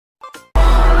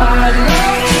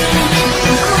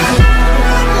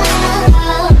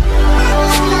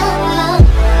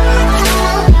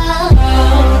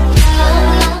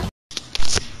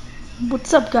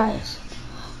What's up, guys?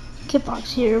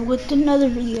 Kitbox here with another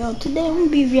video. Today I'm going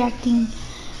to be reacting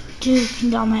to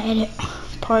Kendama Edit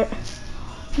Part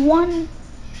 1.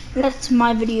 That's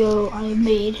my video I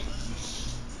made.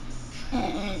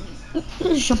 And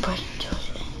let's jump right into it.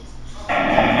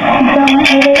 Kendama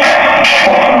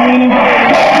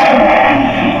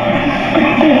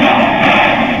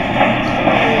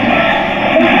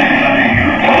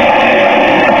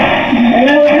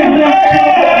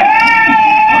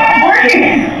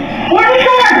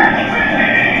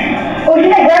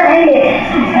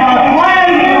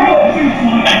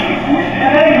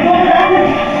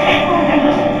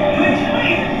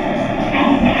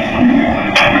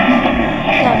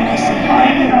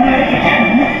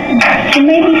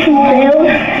maybe some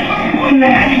sales to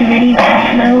make the video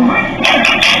slow.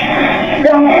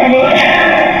 Don't edit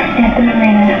at the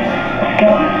marina. Let's go.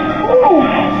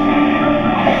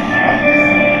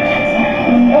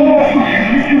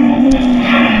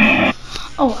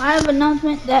 Oh, I have an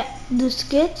announcement that the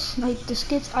skits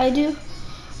I do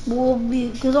will be,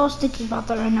 because I was thinking about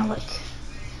that right now,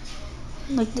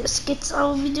 like the skits I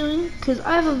will be doing, because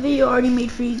I have a video already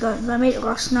made for you guys. I made it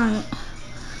last night.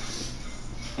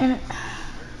 And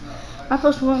I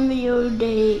post one video a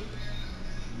day,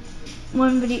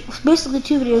 basically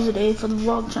 2 videos a day for the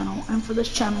vlog channel and for this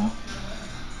channel.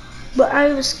 But I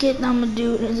have a skit that I'm gonna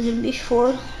do, and it's gonna be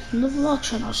for the vlog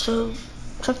channel, so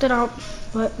check that out.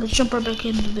 But let's jump right back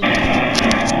into the video.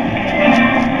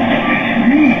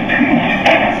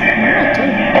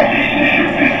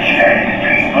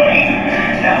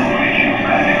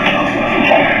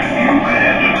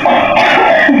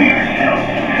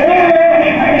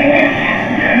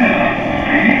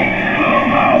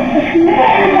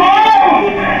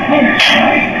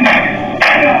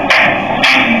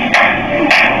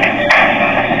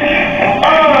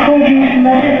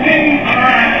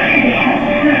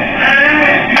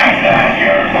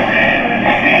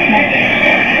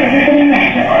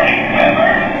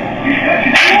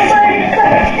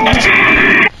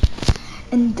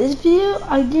 In this video,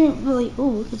 I didn't really. Oh,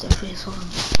 look at that face. Hold on.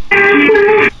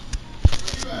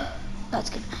 That's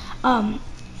good.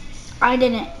 I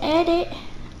didn't edit.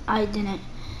 I didn't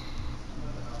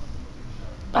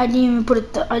even put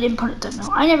it. I didn't put it thumbnail.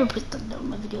 I never put thumbnail in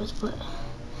my videos, but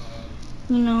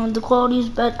you know the quality is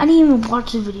bad. I didn't even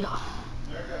watch the video.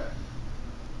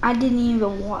 I didn't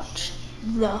even watch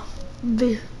the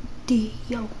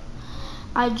video.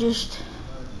 I just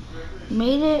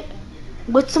made it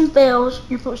with some fails.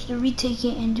 You're supposed to retake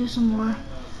it and do some more,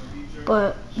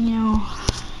 but you know.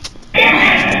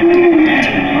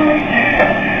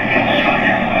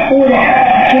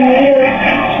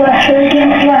 Flash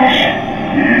again, flash.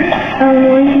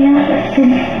 Anything else?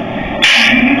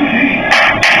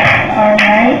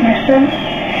 Alright, next one. Is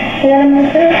that a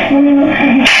method?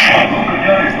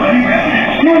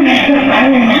 No, next one.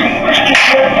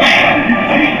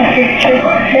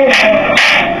 There we go.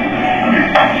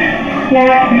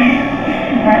 Now,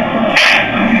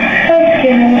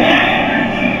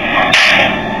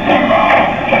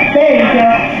 there you go.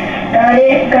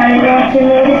 Got it off to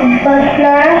move it in first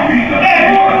class.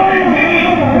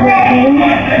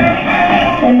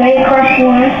 And made cross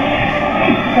one.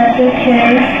 That's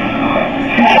okay.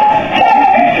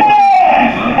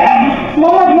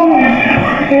 Mama.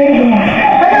 There you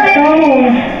go.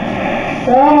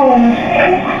 Don't.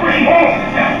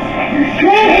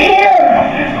 Please here.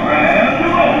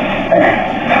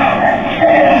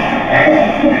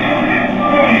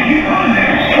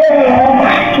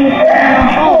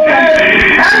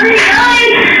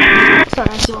 Sorry,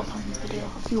 I give up on this video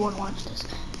if you want to watch this.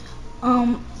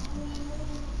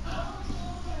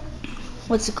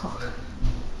 What's it called?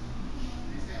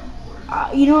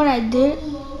 You know what I did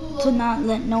to not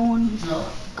let no one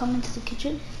come into the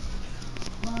kitchen?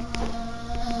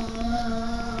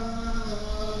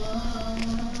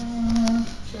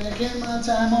 Taking my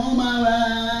time on my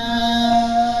ride.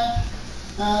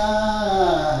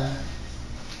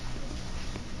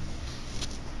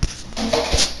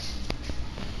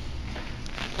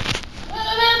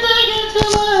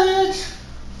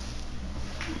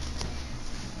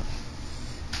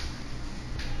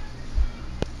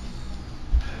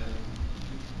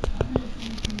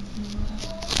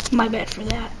 My bad for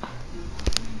that.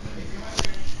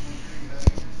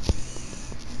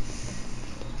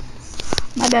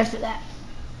 My bad for that.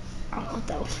 I don't know what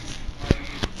that was.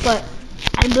 But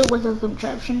I built like a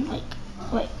contraption, like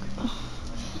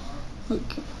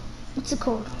what's it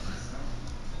called?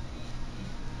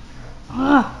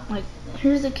 Like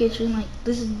here's the kitchen. Like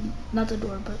this is not the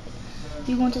door, but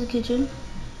you go into the kitchen,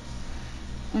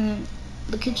 and then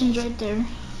the kitchen's right there,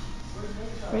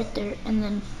 and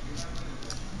then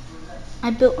I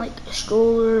built like a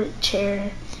stroller, a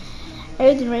chair,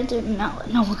 everything right there.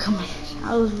 No one coming.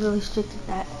 I was really strict at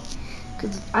that.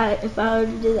 Cause if I were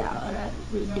to do that, I would have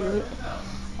to redo it.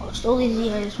 I was so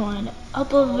lazy. I just wanted to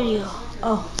upload a video.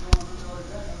 Oh,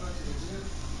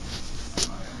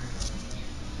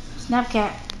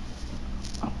 Snapcat.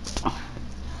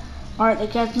 Alright, the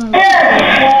cat's gonna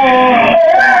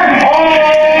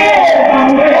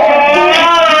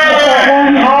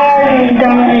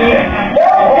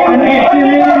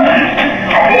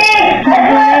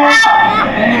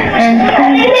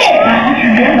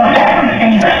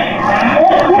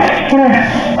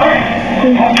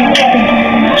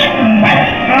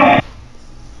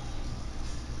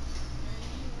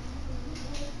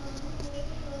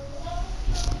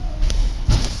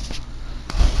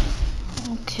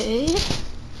okay.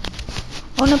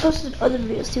 I wanna post other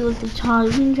videos too, like the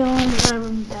challenge challenge, whatever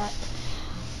that.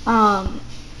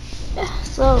 Yeah,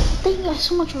 so thank you guys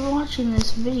so much for watching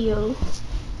this video.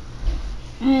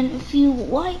 And if you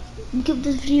like, give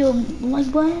this video a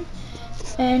like button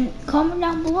and comment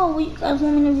down below what you guys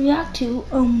want me to react to.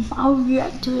 I'll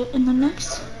react to it in the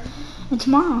next and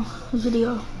tomorrow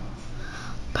video.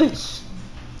 Peace.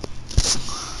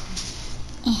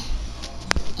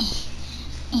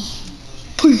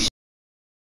 Peace.